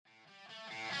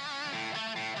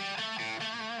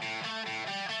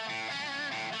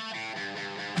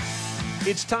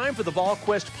It's time for the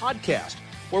VolQuest podcast,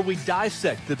 where we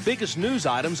dissect the biggest news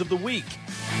items of the week.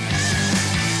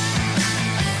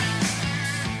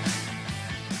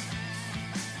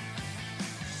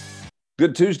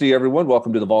 Good Tuesday, everyone.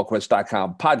 Welcome to the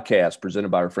VolQuest.com podcast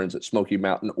presented by our friends at Smoky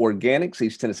Mountain Organics,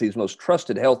 East Tennessee's most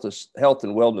trusted health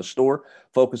and wellness store,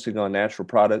 focusing on natural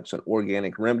products and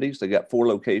organic remedies. They got 4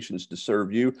 locations to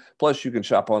serve you. Plus, you can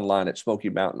shop online at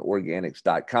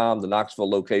SmokyMountainOrganics.com. The Knoxville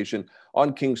location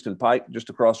on Kingston Pike, just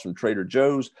across from Trader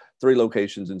Joe's. 3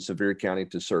 locations in Sevier County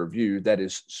to serve you. That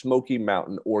is Smoky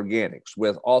Mountain Organics.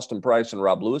 With Austin Price and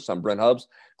Rob Lewis, I'm Brent Hubbs.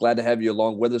 Glad to have you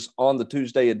along with us on the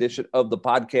Tuesday edition of the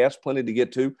podcast. Plenty to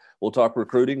get to. We'll talk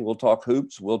recruiting. We'll talk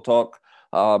hoops. We'll talk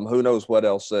who knows what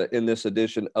else in this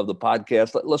edition of the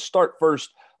podcast. Let's start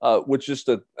first with just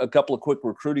a couple of quick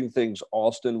recruiting things,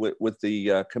 Austin, with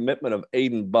the commitment of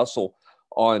Aiden Bussell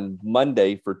on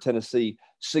Monday for Tennessee.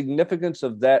 Significance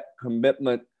of that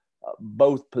commitment,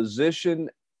 both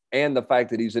position and the fact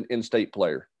that he's an in-state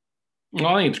player. Well,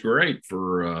 I think it's great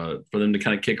for them to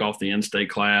kind of kick off the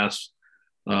in-state class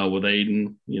with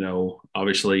Aiden. You know,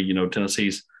 obviously, you know,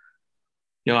 Tennessee's,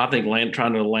 you know, I think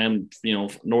trying to land, you know,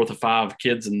 north of 5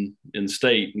 kids in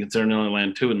state, considering they only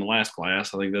land 2 in the last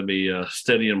class. I think that'd be a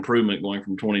steady improvement going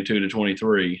from 22 to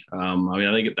 23. I mean,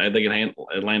 I think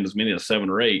it land as many as 7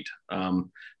 or 8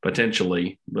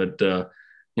 potentially, but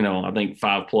you know, I think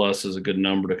 5+ is a good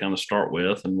number to kind of start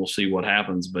with, and we'll see what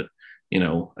happens. But, you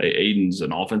know, Aiden's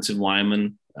an offensive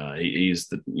lineman. He's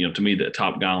the, you know, to me, the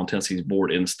top guy on Tennessee's board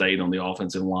in state on the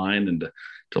offensive line, and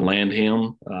to land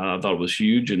him, I thought it was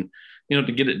huge. And, you know,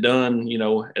 to get it done, you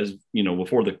know, as you know,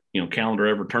 before the, you know, calendar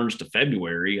ever turns to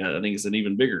February, I think it's an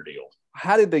even bigger deal.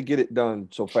 How did they get it done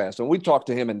so fast? And we talked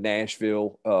to him in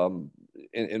Nashville,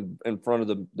 in front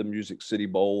of the Music City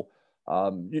Bowl.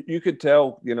 You could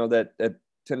tell, you know, that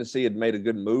Tennessee had made a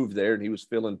good move there, and he was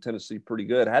feeling Tennessee pretty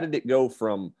good. How did it go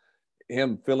from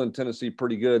him feeling Tennessee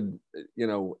pretty good, you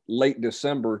know, late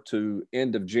December to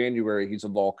end of January? He's a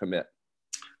Vol commit.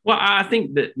 Well, I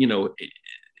think that, you know,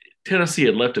 Tennessee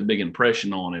had left a big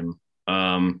impression on him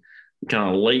kind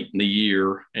of late in the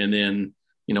year. And then,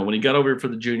 you know, when he got over here for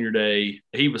the junior day,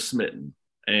 he was smitten.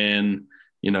 And,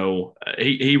 you know,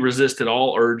 he resisted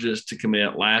all urges to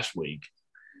commit last week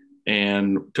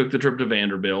and took the trip to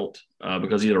Vanderbilt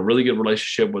because he had a really good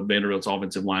relationship with Vanderbilt's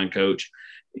offensive line coach.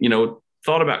 You know,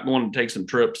 thought about going to take some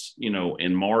trips, you know,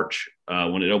 in March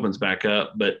when it opens back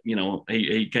up. But, you know,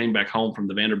 he came back home from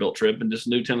the Vanderbilt trip and just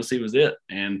knew Tennessee was it.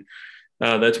 And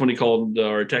that's when he called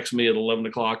or texted me at 11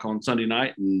 o'clock on Sunday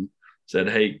night and said,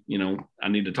 hey, you know, I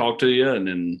need to talk to you. And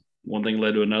then one thing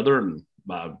led to another. And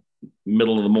by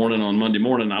middle of the morning on Monday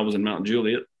morning, I was in Mount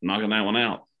Juliet knocking that one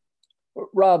out.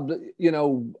 Rob, you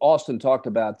know, Austin talked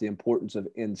about the importance of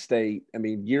in-state. I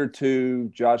mean, year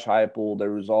 2, Josh Heupel,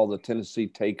 there was all the Tennessee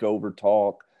takeover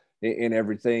talk and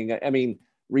everything. I mean,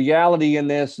 reality in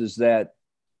this is that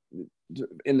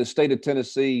in the state of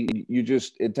Tennessee,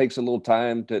 it takes a little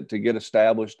time to get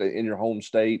established in your home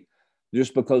state,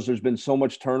 just because there's been so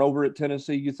much turnover at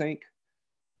Tennessee, you think?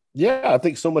 Yeah, I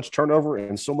think so much turnover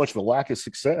and so much of a lack of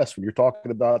success when you're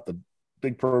talking about the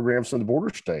big programs in the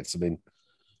border states. I mean,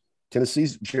 Tennessee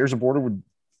shares a border with,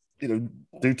 you know,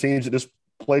 2 teams that just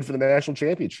played for the national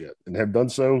championship and have done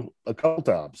so a couple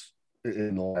times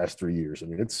in the last 3 years. I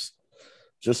mean, it's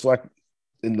just like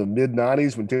in the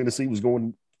mid-'90s when Tennessee was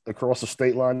going across the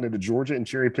state line into Georgia and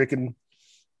cherry picking,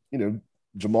 you know,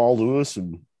 Jamal Lewis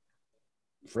and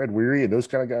Fred Weary and those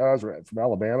kind of guys from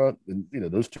Alabama. And, you know,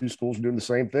 those 2 schools are doing the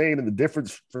same thing. And the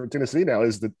difference for Tennessee now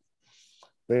is that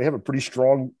they have a pretty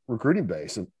strong recruiting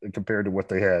base compared to what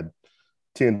they had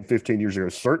 10, 15 years ago,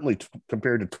 certainly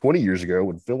compared to 20 years ago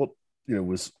when Phillip, you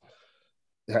know,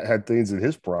 had things in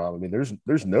his prime. I mean,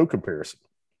 there's no comparison.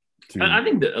 I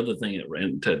think the other thing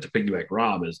to piggyback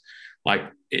Rob is like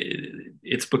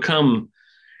it's become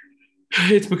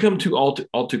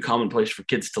all too commonplace for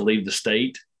kids to leave the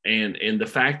state, and the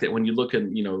fact that when you look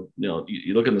in, you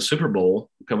look in the Super Bowl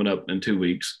coming up in 2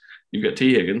 weeks, you've got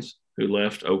T. Higgins, who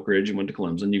left Oak Ridge and went to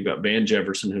Clemson. You've got Van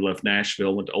Jefferson, who left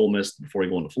Nashville, went to Ole Miss before he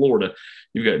went to Florida.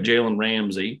 You've got Jalen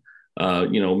Ramsey,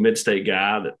 you know, mid-state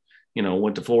guy that, you know,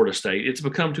 went to Florida State. It's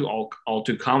become all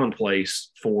too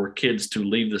commonplace for kids to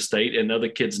leave the state, and other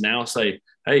kids now say,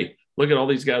 hey, look at all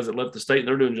these guys that left the state, and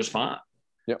they're doing just fine.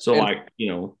 Yep. So, like, you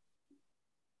know.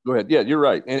 Go ahead. Yeah, you're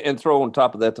right. And throw on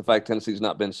top of that the fact Tennessee's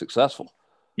not been successful.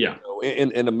 Yeah. You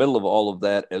know, in the middle of all of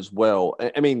that as well.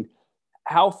 I mean,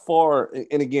 how far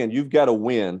 – and, again, you've got to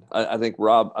win. I think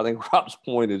Rob's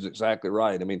point is exactly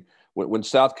right. I mean, when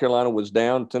South Carolina was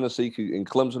down, Tennessee and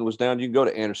Clemson was down, you can go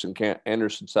to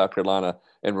Anderson, South Carolina,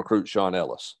 and recruit Sean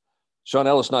Ellis. Sean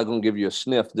Ellis not going to give you a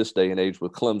sniff this day and age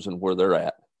with Clemson where they're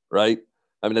at, right?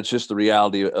 I mean, that's just the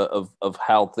reality of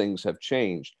how things have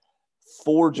changed.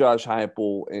 For Josh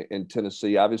Heupel in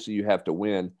Tennessee, obviously you have to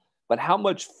win, but how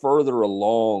much further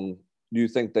along do you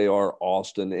think they are,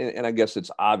 Austin? And I guess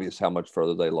it's obvious how much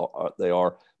further they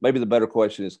are. Maybe the better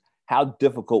question is, how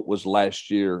difficult was last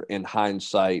year in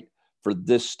hindsight for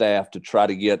this staff to try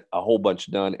to get a whole bunch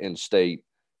done in state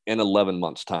in 11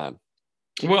 months' time?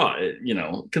 Well,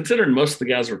 considering most of the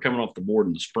guys were coming off the board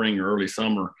in the spring or early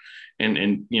summer,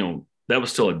 and that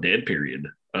was still a dead period.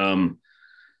 Again,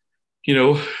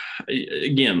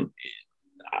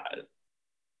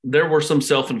 there were some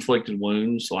self-inflicted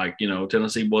wounds, like,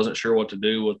 Tennessee wasn't sure what to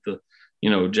do with the,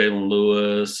 Jalen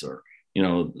Lewis or,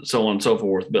 so on and so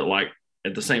forth. But like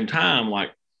at the same time,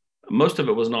 like most of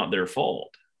it was not their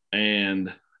fault.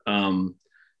 And,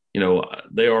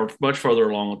 they are much further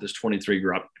along with this 23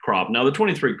 crop. Now, the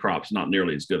 23 crop is not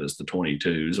nearly as good as the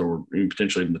 22s or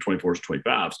potentially even the 24s,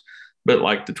 25s. But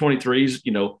like the 23s,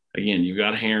 again, you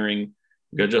got Herring,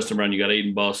 you got Justin Brown, you got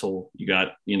Aiden Bustle, you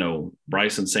got,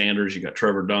 Bryson Sanders, you got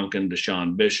Trevor Duncan,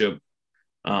 Deshaun Bishop,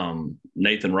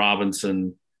 Nathan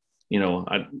Robinson.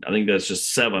 I think that's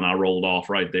just 7 I rolled off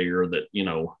right there that,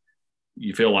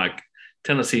 you feel like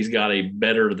Tennessee's got a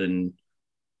better than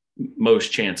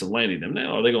most chance of landing them.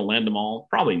 Now, are they going to land them all?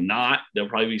 Probably not. There'll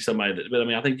probably be somebody that, but I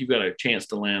mean, I think you've got a chance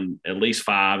to land at least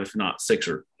 5, if not 6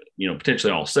 or,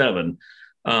 potentially all 7.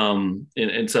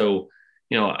 And so,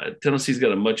 Tennessee's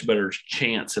got a much better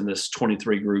chance in this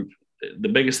 23 group. The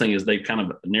biggest thing is they kind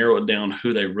of narrow it down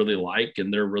who they really like,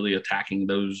 and they're really attacking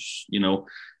those, a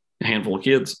handful of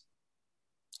kids.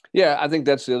 Yeah, I think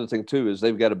that's the other thing too, is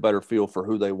they've got a better feel for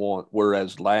who they want.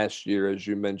 Whereas last year, as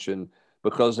you mentioned,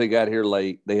 because they got here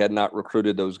late, they had not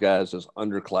recruited those guys as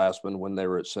underclassmen when they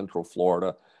were at Central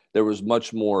Florida. There was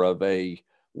much more of a,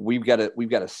 we've got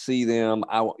to see them.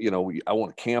 I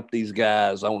want to camp these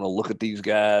guys. I want to look at these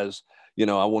guys. I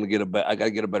want to I got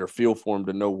to get a better feel for them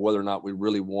to know whether or not we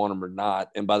really want them or not.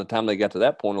 And by the time they got to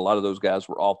that point, a lot of those guys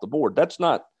were off the board.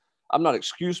 I'm not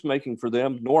excuse making for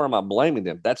them, nor am I blaming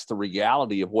them. That's the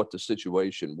reality of what the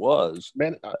situation was.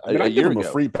 Man, I give them a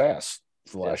free pass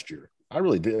for last year. I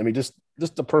really did. I mean, just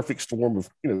the perfect storm of,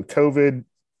 COVID,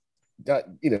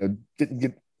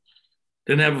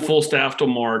 didn't have a full staff till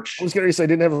March. I was going to say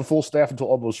didn't have a full staff until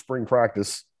almost spring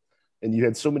practice. And you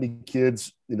had so many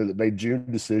kids, that made June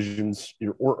decisions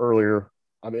or earlier.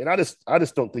 I mean, I just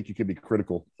don't think you can be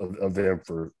critical of them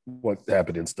for what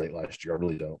happened in state last year. I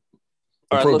really don't.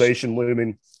 Right, probation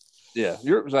looming. Yeah,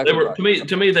 you're exactly right.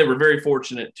 To me, they were very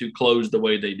fortunate to close the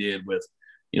way they did with,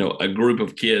 a group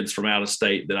of kids from out of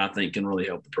state that I think can really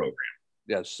help the program.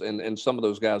 Yes, and some of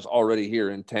those guys already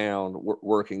here in town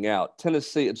working out.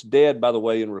 Tennessee, it's dead, by the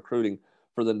way, in recruiting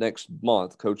for the next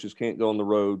month. Coaches can't go on the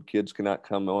road. Kids cannot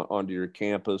come onto your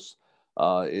campus.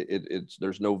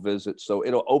 There's no visits. So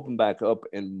it'll open back up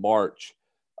in March.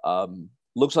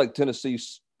 Looks like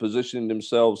Tennessee's positioning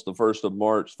themselves the first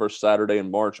Saturday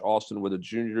in March, Austin, with a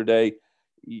junior day.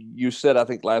 You said, I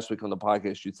think last week on the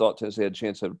podcast, you thought Tennessee had a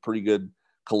chance to have a pretty good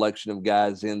collection of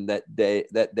guys in that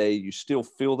day. You still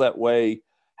feel that way?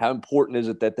 How important is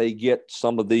it that they get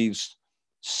some of these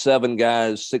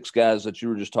 6 guys that you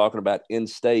were just talking about in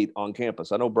state on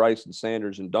campus? I know Bryson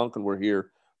Sanders and Duncan were here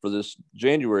for this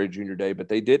January junior day, but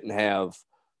they didn't have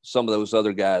some of those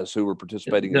other guys who were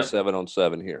participating in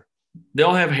 7-on-7 here.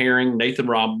 They'll have Herring, Nathan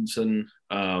Robinson.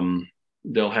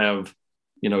 They'll have,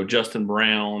 Justin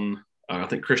Brown. I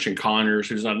think Christian Conyers,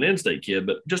 who's not an in-state kid,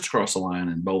 but just across the line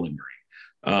in Bowling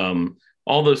Green.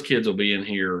 All those kids will be in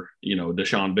here.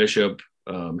 Deshaun Bishop,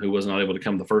 who was not able to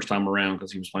come the first time around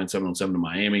because he was playing 7-on-7 in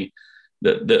Miami.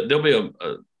 There'll be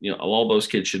all those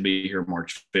kids should be here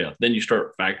March 5th. Then you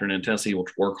start factoring in Tennessee will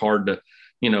work hard to,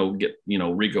 get,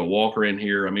 Rico Walker in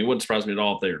here. I mean, it wouldn't surprise me at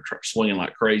all if they were swinging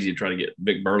like crazy to try to get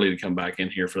Vic Burley to come back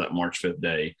in here for that March 5th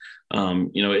day.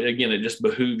 Again, it just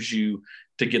behooves you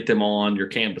to get them on your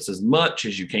campus as much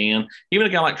as you can. Even a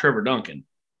guy like Trevor Duncan,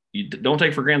 you don't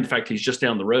take for granted the fact he's just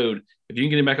down the road. If you can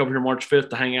get him back over here March 5th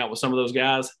to hang out with some of those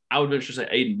guys, I would venture to say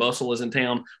Aiden Bustle is in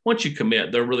town. Once you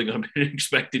commit, they're really going to be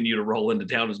expecting you to roll into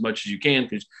town as much as you can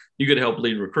because you could help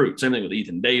lead recruit. Same thing with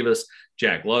Ethan Davis,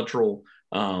 Jack Luttrell.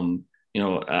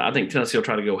 I think Tennessee will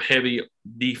try to go heavy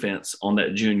defense on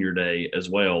that junior day as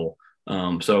well.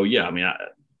 I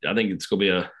think it's going to be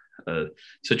a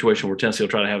situation where Tennessee will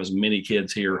try to have as many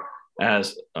kids here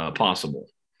as possible.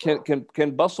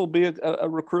 Can Bustle be a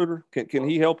recruiter? Can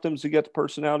he help them to get the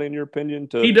personality, in your opinion?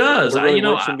 He does.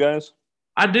 Some guys.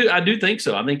 I do think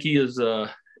so. I think he is.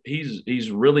 He's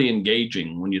really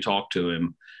engaging when you talk to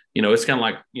him. It's kind of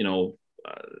like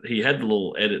he had the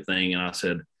little edit thing, and I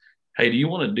said, hey, do you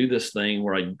want to do this thing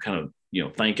where I kind of,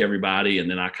 thank everybody, and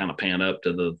then I kind of pan up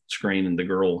to the screen, and the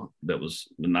girl that was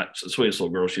the sweetest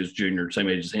little girl, she was junior, same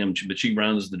age as him, but she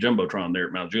runs the jumbotron there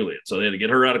at Mount Juliet, so they had to get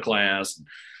her out of class,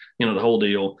 the whole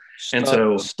deal. And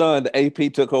so stunned,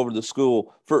 AP took over the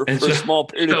school for a small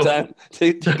period of time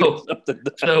to get something done.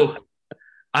 So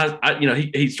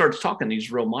he starts talking,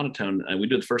 he's real monotone, and we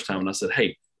did it the first time, and I said,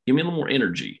 hey, give me a little more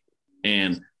energy.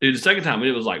 And dude, the second time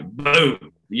it was like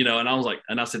boom, and I was like,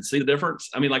 and I said, see the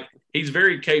difference? I mean, like, he's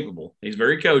very capable, he's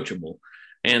very coachable,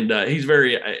 and he's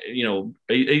very,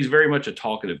 he's very much a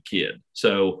talkative kid.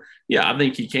 So yeah, I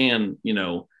think he can,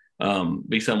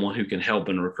 be someone who can help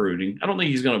in recruiting. I don't think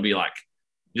he's going to be like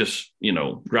just,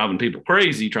 driving people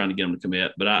crazy trying to get them to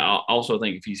commit. But I also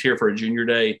think if he's here for a junior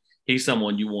day, he's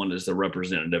someone you want as the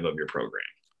representative of your program.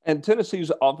 And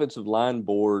Tennessee's offensive line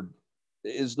board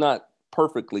is not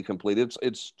perfectly complete.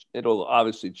 It'll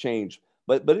obviously change,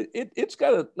 but it's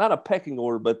got not a pecking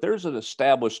order, but there's an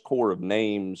established core of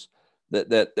names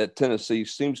that Tennessee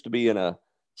seems to be in a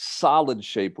solid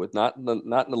shape with, not in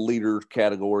the leader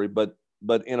category, but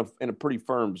in a pretty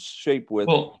firm shape with.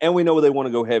 Well, and we know they want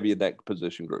to go heavy in that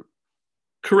position group.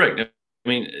 Correct. I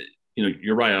mean,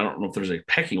 you're right. I don't know if there's a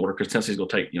pecking order because Tennessee's going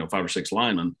to take 5 or 6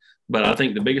 linemen, but I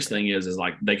think the biggest thing is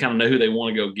like they kind of know who they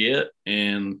want to go get,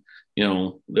 and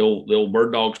they'll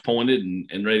bird dogs pointed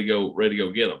and ready to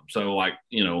go get them. So like,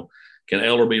 can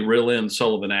Ellerby reel in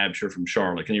Sullivan Absher from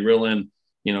Charlotte? Can he reel in,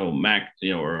 Mac,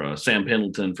 or Sam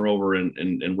Pendleton from over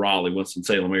in Raleigh,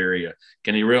 Winston-Salem area?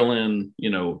 Can he reel in,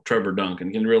 Trevor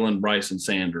Duncan? Can he reel in Bryson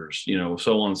Sanders?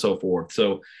 So on and so forth.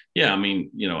 So yeah, I mean,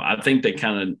 I think they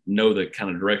kind of know the kind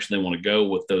of direction they want to go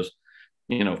with those,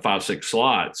 5, 6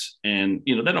 slots. And,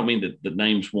 that don't mean that the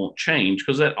names won't change,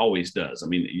 because that always does. I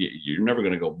mean, you're never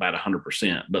going to go bat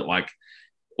 100%, but like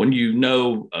when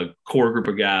a core group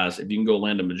of guys, if you can go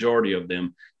land a majority of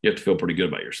them, you have to feel pretty good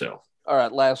about yourself. All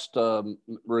right, last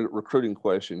recruiting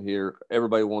question here.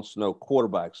 Everybody wants to know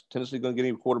quarterbacks. Tennessee going to get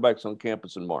any quarterbacks on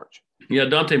campus in March? Yeah,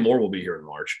 Dante Moore will be here in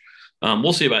March.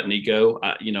 We'll see about Nico.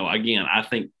 Again, I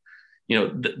think,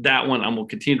 that one I'm going to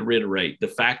continue to reiterate. The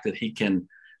fact that he can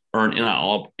earn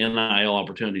NIL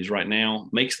opportunities right now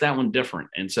makes that one different.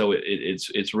 And so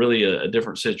it's really a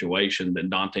different situation than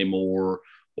Dante Moore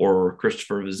or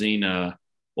Christopher Vizina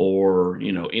or,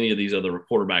 any of these other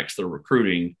quarterbacks that are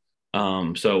recruiting.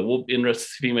 So we'll be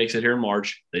interested if he makes it here in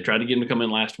March. They tried to get him to come in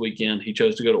last weekend. He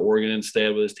chose to go to Oregon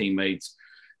instead with his teammates.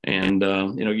 And,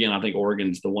 again, I think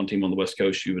Oregon's the one team on the West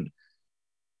Coast you would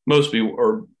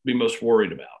be most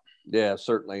worried about. Yeah,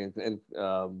 certainly. And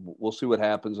we'll see what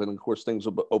happens. And of course, things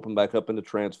will open back up in the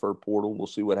transfer portal. We'll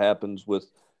see what happens with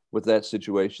that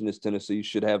situation. This Tennessee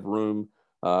should have room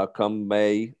come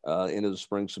May into the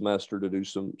spring semester to do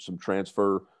some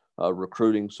transfer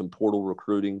recruiting, some portal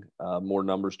recruiting, more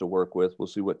numbers to work with. We'll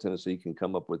see what Tennessee can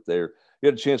come up with there. You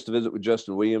had a chance to visit with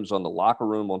Justin Williams on the locker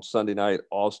room on Sunday night,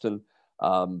 Austin.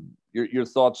 Your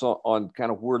thoughts on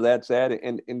kind of where that's at,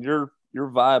 and your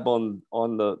vibe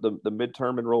on the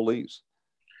midterm enrollees?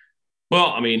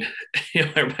 Well, I mean,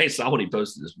 everybody saw when he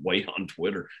posted his weight on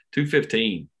Twitter,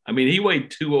 215. I mean, he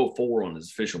weighed 204 on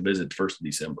his official visit 1st of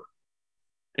December.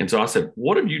 And so I said,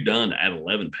 what have you done to add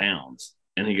 11 pounds?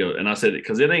 And he goes, and I said,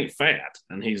 because it ain't fat.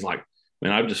 And he's like,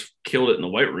 man, I've just killed it in the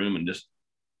weight room and just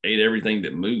ate everything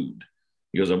that moved.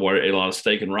 He goes, I've ate a lot of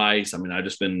steak and rice. I've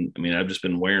just been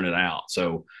wearing it out.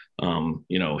 So,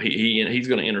 he's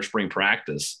going to enter spring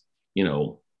practice,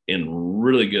 in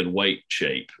really good weight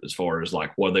shape as far as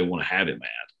like what they want to have him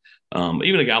at.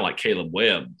 Even a guy like Caleb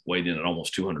Webb weighed in at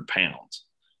almost 200 pounds,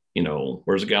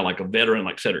 whereas a guy like a veteran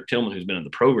like Cedric Tillman, who's been in the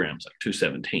program, is like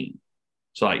 217.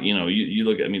 So like, you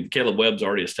look at, Caleb Webb's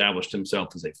already established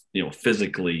himself as a,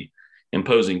 physically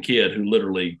imposing kid who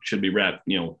literally should be wrapped,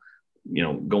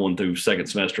 going through second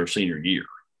semester of senior year.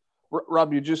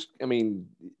 Rob,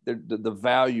 the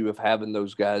value of having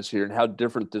those guys here and how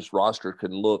different this roster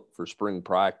can look for spring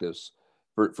practice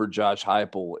for Josh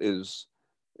Heupel is,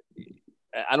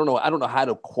 I don't know how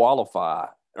to qualify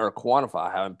or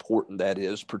quantify how important that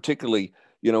is, particularly,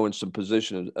 in some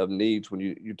position of needs when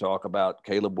you talk about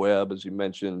Caleb Webb, as you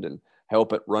mentioned, and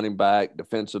help at running back,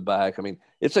 defensive back.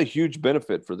 It's a huge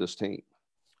benefit for this team.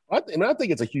 I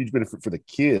think it's a huge benefit for the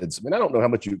kids. I don't know how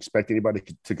much you expect anybody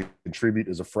to contribute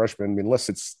as a freshman. Unless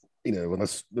it's,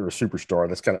 unless they're a superstar,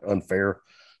 that's kind of unfair.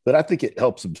 But I think it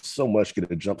helps them so much get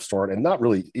a jump start, and not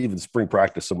really even spring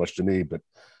practice so much to me, but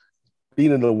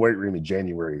being in the weight room in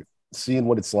January, seeing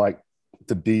what it's like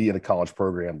to be in a college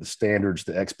program, the standards,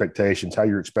 the expectations, how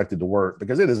you're expected to work,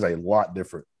 because it is a lot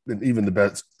different than even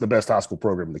the best high school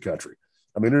program in the country.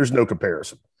 There's no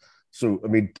comparison. So,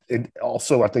 and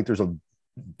also I think there's a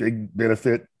big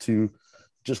benefit to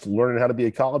just learning how to be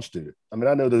a college student. I mean,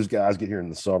 I know those guys get here in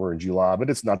the summer in July, but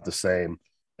it's not the same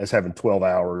as having 12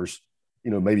 hours,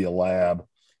 maybe a lab,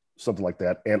 something like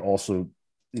that. And also,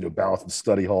 balance and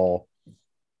study hall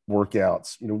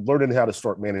workouts, learning how to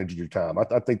start managing your time.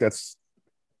 I think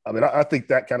I think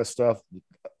that kind of stuff,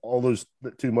 all those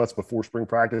 2 months before spring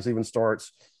practice even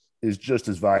starts, is just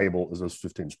as valuable as those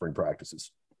 15 spring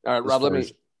practices. All right, Rob, I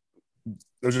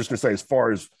was just going to say, as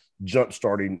far as jump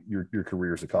starting your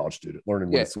career as a college student, learning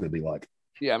what it's going to be like.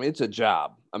 Yeah, I mean, it's a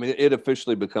job. I mean, it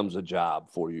officially becomes a job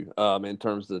for you in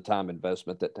terms of the time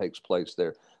investment that takes place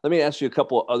there. Let me ask you a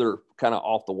couple of other kind of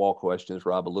off-the-wall questions,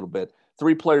 Rob, a little bit.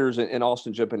 3 players, and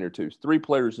Austin, jump in here too. 3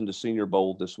 players in the Senior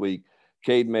Bowl this week: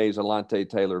 Cade Mays, Alontae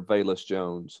Taylor, Velus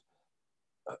Jones.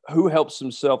 Who helps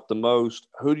himself the most?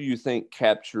 Who do you think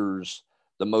captures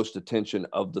the most attention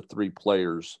of the 3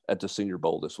 players at the Senior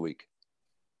Bowl this week?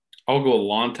 I'll go with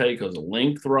Alontae because of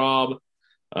length, Rob.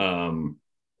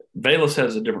 Velus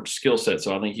has a different skill set,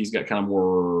 so I think he's got kind of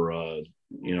more,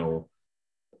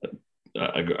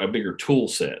 a bigger tool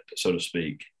set, so to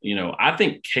speak. I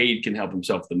think Cade can help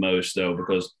himself the most, though,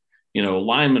 because,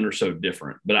 linemen are so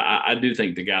different. But I do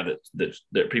think the guy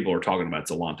that people are talking about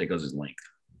is Alontae because of his length.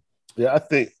 Yeah, I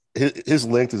think his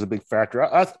length is a big factor.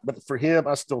 But for him,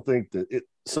 I still think that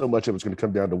so much of it's going to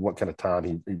come down to what kind of time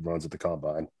he runs at the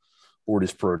combine or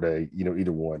his pro day,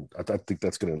 either one. I think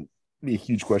that's going to be a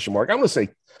huge question mark. I'm going to say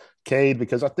Cade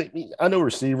because I know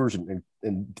receivers and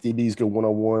DBs go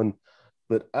one-on-one,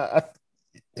 but I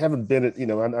haven't been at,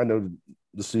 I know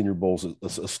the Senior Bowl's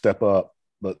a step up,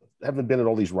 but haven't been at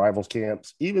all these rivals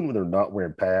camps, even when they're not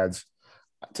wearing pads.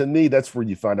 To me, that's where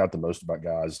you find out the most about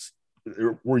guys.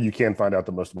 Where you can find out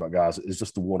the most about guys is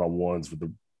just the one-on-ones with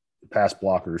the pass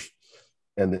blockers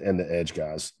and the edge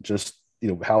guys. Just,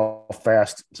 how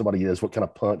fast somebody is, what kind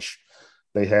of punch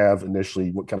they have initially,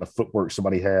 what kind of footwork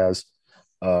somebody has.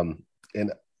 And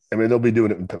I mean, they'll be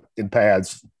doing it in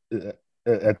pads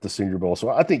at the Senior Bowl. So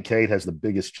I think Cade has the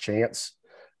biggest chance.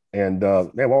 And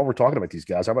man, while we're talking about these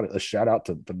guys, how about a shout out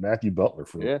to Matthew Butler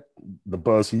for the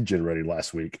buzz he generated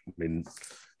last week? I mean,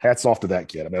 hats off to that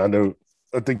kid. I mean,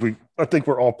 I think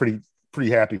we're all pretty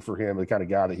happy for him, the kind of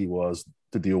guy that he was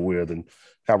to deal with and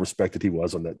how respected he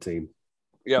was on that team.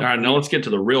 Yeah. All right, now let's get to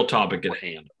the real topic at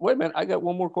hand. Wait a minute, I got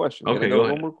one more question. Okay, go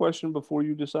ahead. One more question before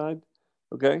you decide.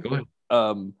 Okay, go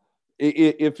ahead.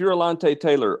 If you're Alontae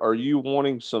Taylor, are you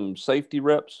wanting some safety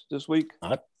reps this week?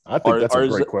 I think that's a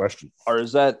great question. Or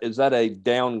is that a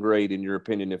downgrade in your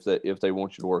opinion if they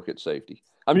want you to work at safety?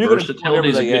 I mean, you're going to do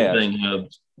whatever they ask. Thing,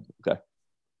 okay.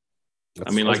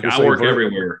 I mean, I work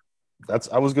everywhere.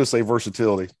 I was going to say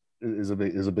versatility is a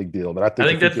big deal, but I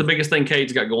think that's the biggest thing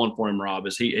Cade's got going for him, Rob,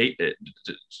 is he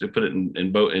to put it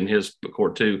in his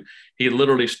court too. He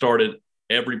literally started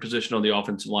every position on the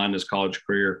offensive line in his college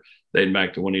career, dating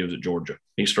back to when he was at Georgia.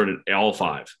 He started all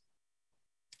 5.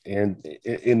 And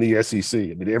in the SEC,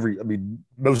 I mean,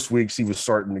 most weeks he was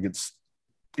starting against,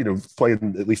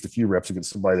 playing at least a few reps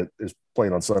against somebody that is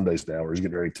playing on Sundays now or is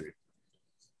getting ready to.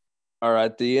 All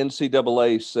right. The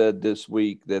NCAA said this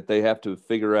week that they have to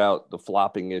figure out the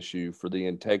flopping issue for the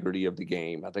integrity of the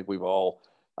game. I think we all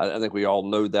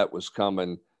know that was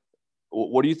coming.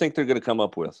 What do you think they're going to come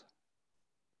up with?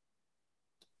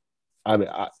 I mean,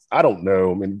 I don't know.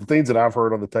 I mean, the things that I've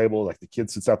heard on the table, like the kid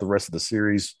sits out the rest of the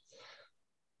series.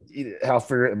 How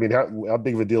fair? I mean, how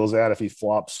big of a deal is that if he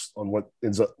flops on what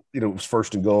ends up, was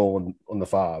first and goal on the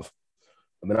 5?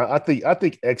 I mean, I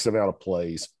think X amount of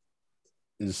plays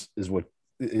is what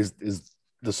is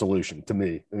the solution to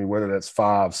me. I mean, whether that's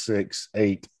 5, 6,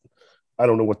 8, I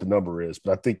don't know what the number is,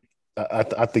 but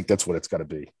I think that's what it's got to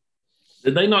be.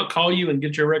 Did they not call you and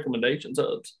get your recommendations,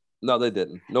 Hubs? No, they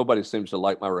didn't. Nobody seems to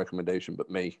like my recommendation but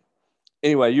me.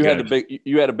 Anyway, you had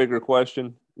a bigger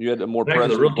question. You had a more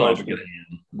pressing question.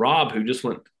 Rob, who just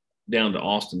went down to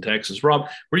Austin, Texas. Rob,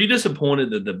 were you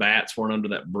disappointed that the bats weren't under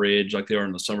that bridge like they are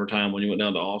in the summertime when you went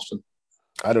down to Austin?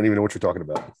 I don't even know what you're talking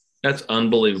about. That's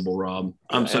unbelievable, Rob.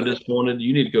 I'm so disappointed.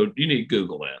 You need to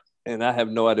Google that. And I have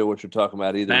no idea what you're talking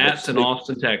about either. Bats in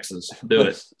Austin, Texas. Do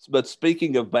it. But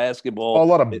speaking of basketball, a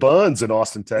lot of buns in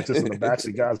Austin, Texas, in the backs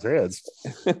of guys' heads.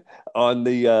 On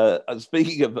the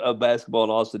speaking of basketball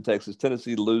in Austin, Texas,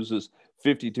 Tennessee loses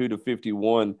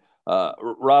 52-51.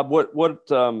 Rob, what?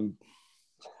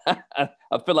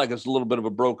 I feel like it's a little bit of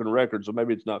a broken record, so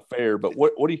maybe it's not fair. But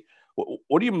what do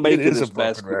you make of this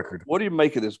basketball record? What do you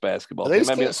make of this basketball? They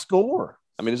just can't score.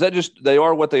 I mean, is that just they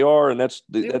are what they are, and that's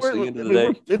the end of the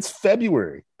day? It's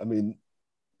February. I mean,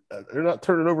 they're not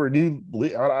turning over a new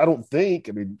league. I don't think.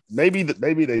 I mean, maybe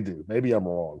they do. Maybe I'm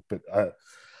wrong, but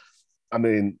I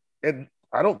mean, and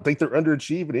I don't think they're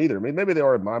underachieving either. I mean, maybe they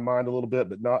are in my mind a little bit,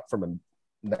 but not from a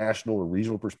national or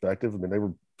regional perspective. I mean, they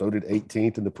were voted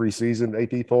 18th in the preseason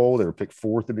AP poll. They were picked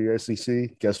 4th in the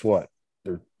SEC. Guess what?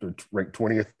 They're ranked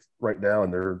 20th right now,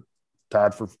 and they're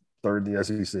tied for 3rd in the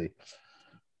SEC.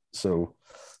 So,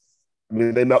 I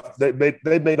mean, they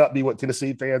may not be what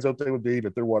Tennessee fans hope they would be,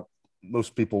 but they're what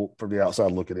most people from the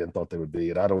outside looking in thought they would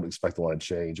be. And I don't expect a lot of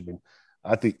change. I mean,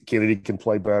 I think Kennedy can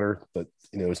play better, but,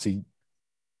 is he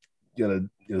going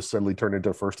to suddenly turn into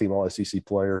a first-team All-SEC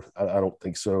player? I don't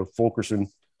think so. Fulkerson,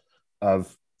 I've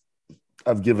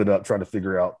given up trying to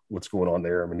figure out what's going on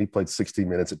there. I mean, he played 16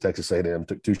 minutes at Texas A&M,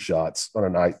 took 2 shots on a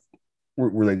night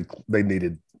where they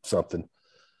needed something.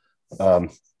 I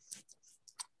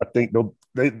think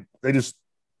they just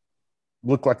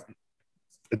look like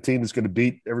a team that's going to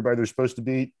beat everybody they're supposed to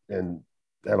beat and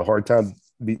have a hard time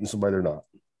beating somebody they're not.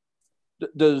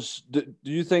 Do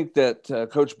you think that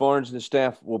Coach Barnes and his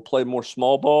staff will play more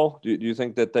small ball? Do you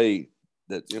think that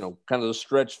kind of the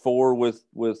stretch 4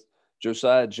 with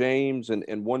Josiah James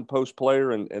and one post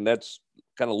player and that's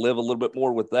kind of live a little bit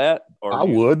more with that? Or I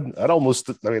would. I don't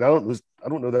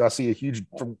know that I see a huge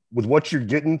with what you're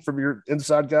getting from your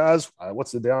inside guys.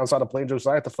 What's the downside of playing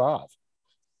Josiah at the 5?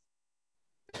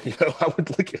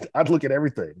 I'd look at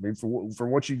everything. I mean, for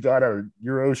what you got out of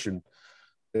Urosh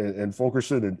and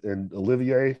Fulkerson and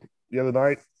Olivier the other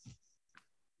night,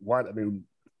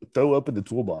 throw up in the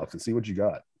toolbox and see what you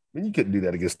got. I mean, you couldn't do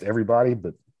that against everybody,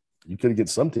 but you could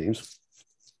against some teams.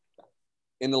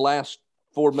 In the last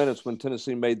 4 minutes when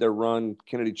Tennessee made their run,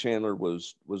 Kennedy Chandler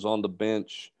was on the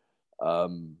bench.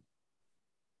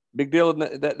 Big deal?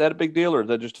 That a big deal, or is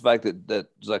that just the fact that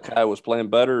Zakai was playing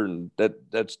better and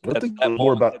that's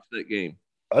more about that game?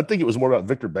 I think it was more about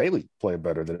Victor Bailey playing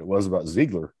better than it was about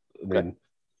Ziegler.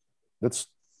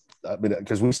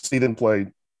 Because we see them play,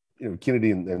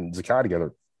 Kennedy and Zakai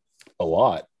together a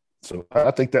lot. So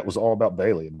I think that was all about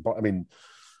Bailey. I mean,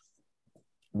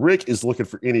 Rick is looking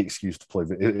for any excuse to play.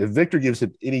 If Victor gives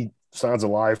him any signs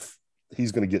of life,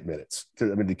 he's going to get minutes.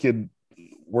 The kid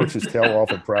works his tail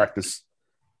off in practice.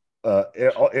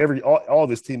 All of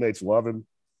his teammates love him.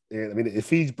 And I mean, if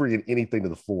he's bringing anything to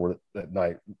the floor that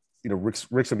night, Rick's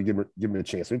going to give him a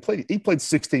chance. I mean, he played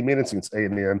 16 minutes against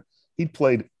A&M. He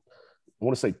played, I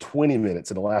want to say 20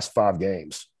 minutes in the last 5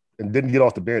 games and didn't get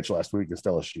off the bench last week against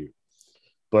LSU.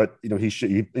 But,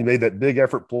 he made that big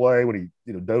effort play when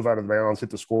he, dove out of the bounds, hit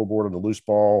the scoreboard on the loose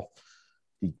ball.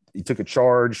 He took a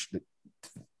charge,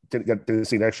 didn't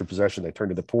see an extra possession. They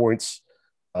turned into points.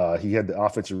 He had the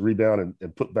offensive rebound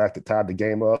and put back that tied the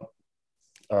game up.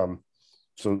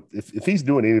 So if he's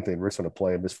doing anything, Rick's going to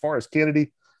play him. As far as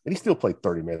Kennedy, and he still played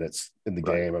 30 minutes in the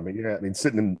game. I mean,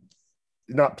 sitting in –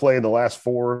 not playing the last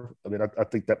 4. I mean, I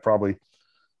think that probably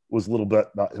was a little bit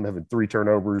about him having 3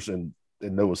 turnovers and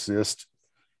no assist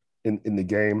in the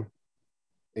game.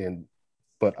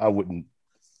 But I wouldn't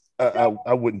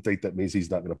think that means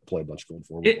he's not going to play a bunch going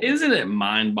forward. Isn't it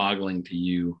mind-boggling to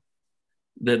you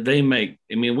that they make?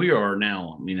 I mean, we are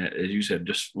now. I mean, as you said,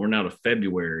 we're now to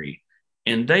February,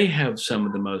 and they have some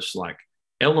of the most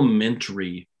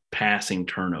elementary passing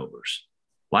turnovers.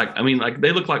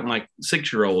 They look like my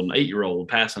 6-year-old and 8-year-old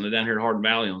passing it down here at Hardin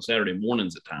Valley on Saturday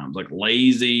mornings at times,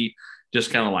 lazy,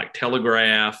 just kind of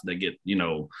telegraph. They get,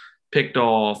 picked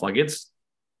off. I just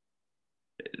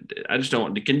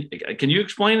don't. Can you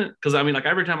explain it? Because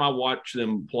every time I watch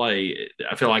them play,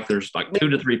 I feel like there's 2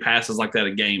 to 3 passes like that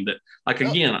a game that,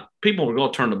 again, people are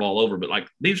going to turn the ball over, but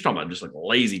these are talking about just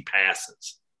lazy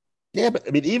passes. Yeah, but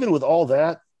I mean, even with all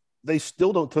that, they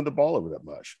still don't turn the ball over that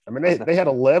much. I mean, they had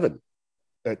 11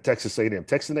 at Texas A&M.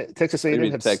 Texas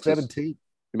A&M had 17.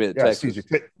 Texas. Excuse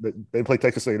me. They played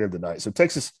Texas A&M tonight. So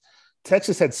Texas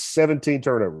had 17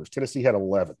 turnovers. Tennessee had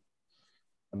 11.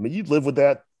 I mean, you'd live with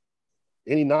that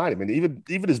any night. I mean,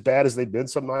 even as bad as they've been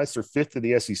some nights, they're 5th in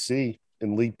the SEC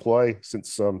in league play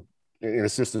since in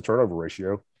assist to turnover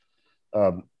ratio.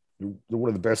 They're one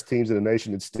of the best teams in the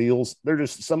nation in steals.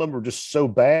 Some of them are just so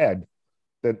bad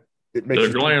that it makes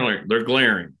they're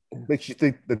glaring. Makes you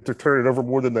think that they're turning over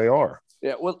more than they are.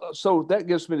 Yeah, well, so that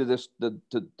gets me to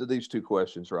these 2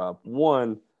 questions, Rob.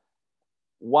 One,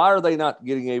 why are they not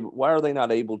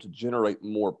able to generate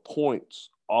more points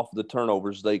off the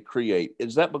turnovers they create?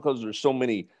 Is that because there's so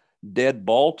many dead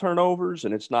ball turnovers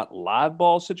and it's not live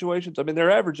ball situations? I mean, they're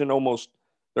averaging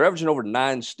over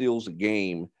 9 steals a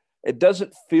game. It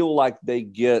doesn't feel like they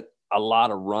get a lot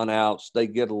of runouts. They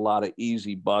get a lot of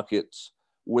easy buckets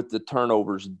with the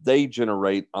turnovers they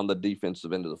generate on the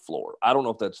defensive end of the floor. I don't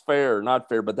know if that's fair or not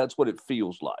fair, but that's what it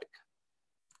feels like.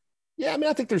 Yeah, I mean,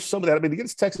 I think there's some of that. I mean,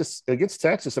 against Texas,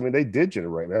 I mean, they did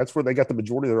generate. That's where they got the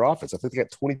majority of their offense. I think they got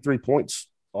 23 points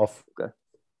off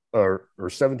or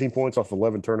 17 points off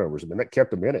 11 turnovers. I mean, that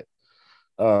kept them in it.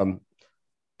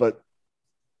 But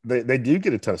they do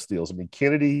get a ton of steals. I mean,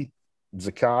 Kennedy,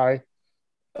 Zakai,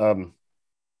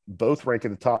 both rank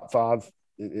in the top 5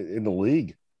 in the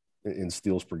league in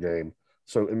steals per game.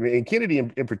 So, I mean, and Kennedy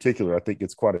in particular, I think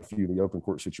gets quite a few in the open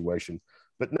court situation.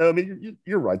 But no, I mean,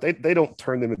 you're right. They don't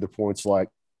turn them into points like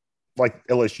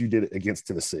LSU did against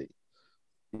Tennessee.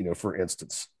 You know, for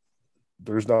instance,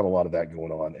 there's not a lot of that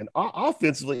going on. And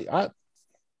offensively,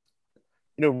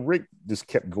 Rick just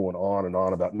kept going on and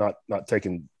on about not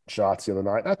taking shots the other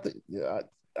night. I think,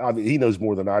 I mean, he knows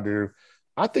more than I do.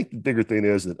 I think the bigger thing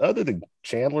is that other than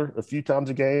Chandler a few times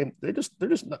a game, they just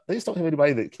don't have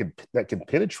anybody that can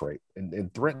penetrate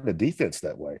and threaten the defense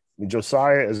that way. I mean,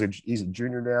 Josiah he's a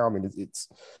junior now. I mean,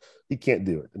 he can't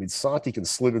do it. I mean, Santi can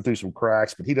slither through some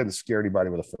cracks, but he doesn't scare anybody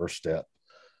with a first step.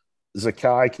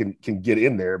 Zakai can get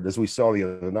in there, but as we saw the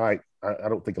other night, I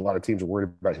don't think a lot of teams are worried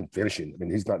about him finishing. I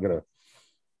mean, he's not going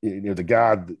to, the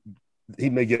guy, he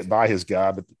may get by his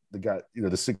guy, but the guy, the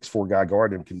 6'4" guy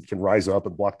guarding him can rise up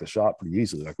and block the shot pretty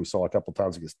easily, like we saw a couple of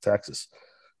times against Texas.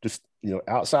 Just,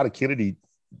 outside of Kennedy,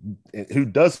 who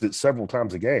does it several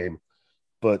times a game,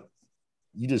 but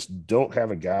you just don't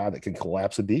have a guy that can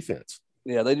collapse a defense.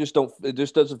 Yeah, they just don't. It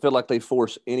just doesn't feel like they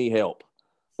force any help.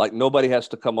 Like nobody has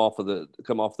to come off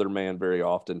their man very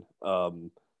often,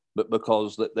 but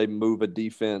because they move a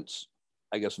defense,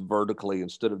 I guess, vertically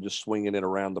instead of just swinging it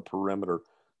around the perimeter.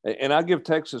 And I give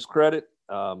Texas credit.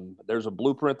 There's a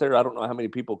blueprint there. I don't know how many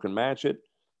people can match it,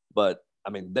 but I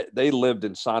mean, they lived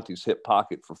in Santi's hip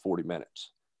pocket for 40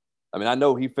 minutes. I mean, I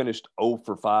know he finished 0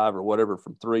 for 5 or whatever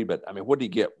from 3, but I mean, what did he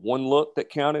get? One look that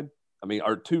counted? I mean,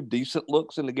 or 2 decent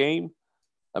looks in the game?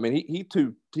 I mean, he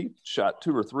shot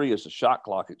 2 or 3 as the shot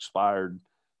clock expired,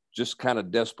 just kind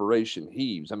of desperation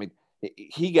heaves. I mean,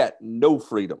 he got no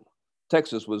freedom.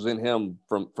 Texas was in him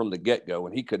from the get-go,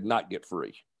 and he could not get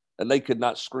free. And they could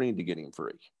not screen to get him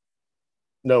free.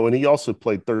 No, and he also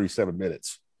played 37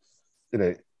 minutes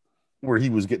where he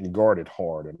was getting guarded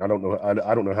hard. And I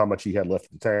don't know how much he had left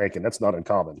in the tank, and that's not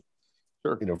uncommon.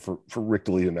 Sure. For Rick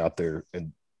to lead him out there.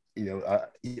 And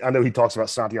I know he talks about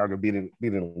Santiago being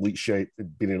in elite shape.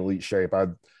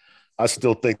 I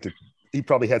still think that he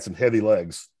probably had some heavy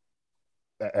legs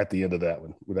at the end of that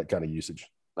one with that kind of usage.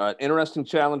 All right, interesting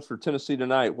challenge for Tennessee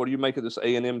tonight. What do you make of this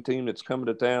A&M team that's coming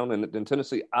to town? And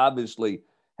Tennessee obviously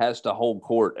has to hold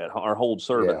court hold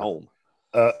serve at home.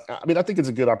 I mean, I think it's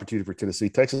a good opportunity for Tennessee.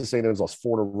 Texas A&M's lost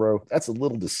 4 in a row. That's a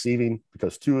little deceiving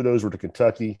because 2 of those were to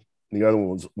Kentucky, and the other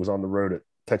one was on the road at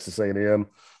Texas A&M.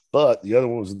 But the other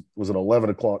one was an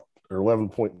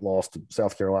 11-point loss to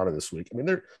South Carolina this week. I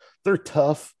mean, they're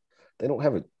tough. They don't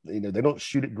have they don't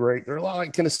shoot it great. They're a lot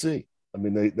like Tennessee. I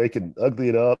mean, they can ugly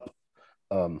it up.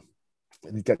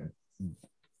 You've got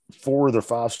 4 of their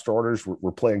 5 starters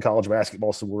were playing college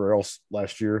basketball somewhere else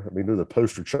last year. I mean, they're the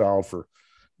poster child for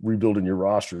rebuilding your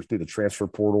roster through the transfer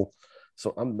portal.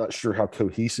 So I'm not sure how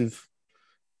cohesive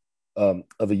of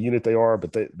a unit they are,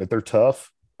 but they're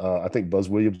tough. I think Buzz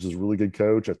Williams is a really good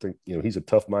coach. I think, he's a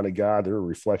tough-minded guy. They're a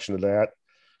reflection of that.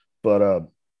 But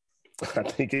I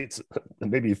think it's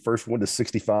maybe first 1 to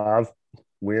 65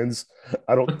 wins.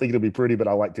 I don't think it'll be pretty, but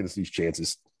I like Tennessee's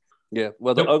chances. Yeah,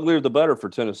 well, the uglier the better for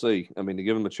Tennessee. I mean, to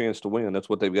give them a chance to win, that's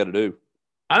what they've got to do.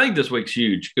 I think this week's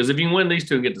huge because if you win these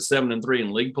 2 and get to 7-3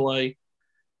 in league play,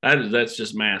 that's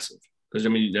just massive. Because that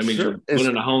means you're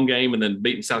winning a home game and then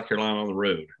beating South Carolina on the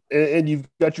road. And you've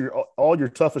got all your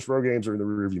toughest road games are in the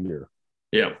rearview mirror.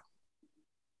 Yeah.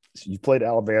 So you played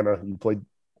Alabama, you played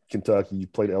Kentucky, you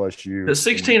played LSU. The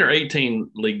 16 or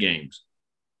 18 league games.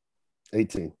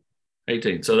 18.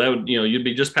 So that would you'd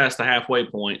be just past the halfway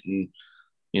point and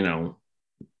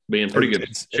be in pretty good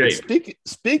shape.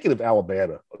 Speaking of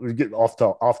Alabama, we're getting off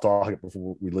topic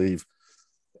before we leave.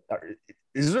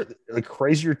 Is there a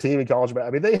crazier team in college basketball?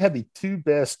 I mean, they had the 2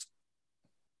 best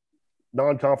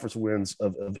non-conference wins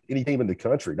of any team in the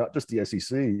country, not just the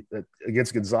SEC,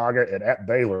 against Gonzaga and at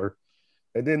Baylor.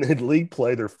 And then in league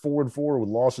play, they're 4-4 with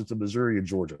losses to Missouri and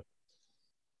Georgia.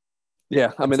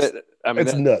 Yeah,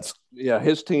 it's nuts. Yeah,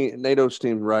 his team, NATO's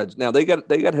team rides. Now they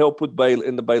got help with Baylor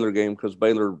in the Baylor game because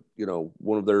Baylor,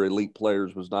 one of their elite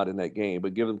players was not in that game.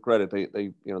 But give them credit,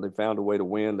 they found a way to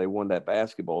win. They won that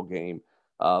basketball game.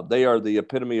 They are the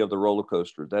epitome of the roller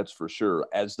coaster, that's for sure.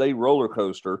 As they roller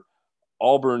coaster,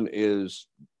 Auburn is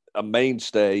a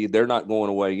mainstay. They're not going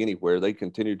away anywhere. They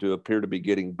continue to appear to be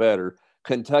getting better.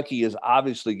 Kentucky is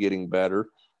obviously getting better.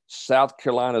 South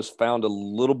Carolina's found a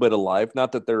little bit of life.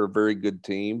 Not that they're a very good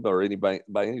team or anybody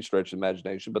by any stretch of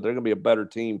imagination, but they're going to be a better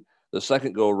team the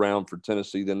second go around for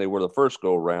Tennessee than they were the first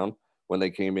go around when they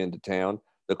came into town.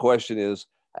 The question is,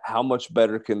 How much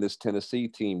better can this Tennessee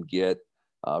team get?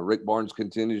 Rick Barnes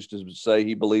continues to say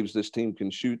he believes this team can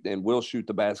shoot and will shoot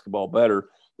the basketball better.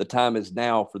 The time is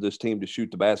now for this team to shoot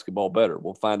the basketball better.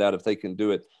 We'll find out if they can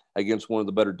do it against one of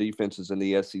the better defenses in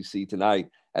the SEC tonight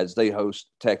as they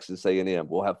host Texas A&M.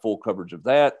 We'll have full coverage of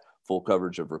that, full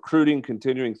coverage of recruiting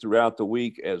continuing throughout the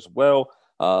week as well.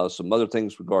 Some other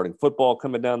things regarding football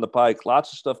coming down the pike.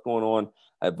 Lots of stuff going on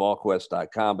at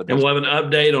VolQuest.com. And we'll have an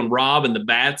update on Rob and the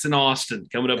Bats in Austin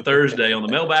coming up Thursday on the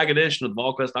Mailbag edition of the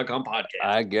VolQuest.com podcast.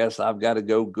 I guess I've got to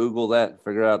go Google that and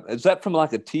figure out, is that from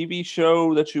like a TV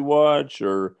show that you watch,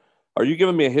 or are you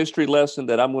giving me a history lesson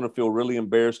that I'm going to feel really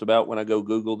embarrassed about when I go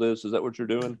Google this? Is that what you're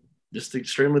doing? Just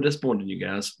extremely disappointed in you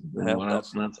guys.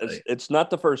 It's not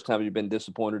the first time you've been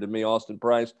disappointed in me, Austin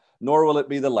Price, nor will it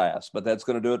be the last. But that's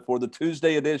going to do it for the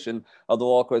Tuesday edition of the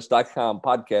VolQuest.com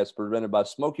podcast presented by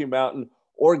Smoky Mountain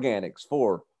Organics.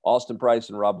 For Austin Price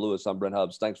and Rob Lewis, I'm Brent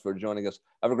Hubbs. Thanks for joining us.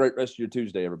 Have a great rest of your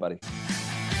Tuesday, everybody.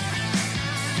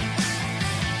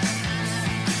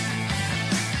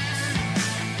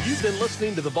 You've been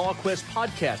listening to the VolQuest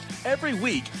podcast every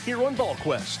week here on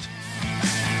VolQuest.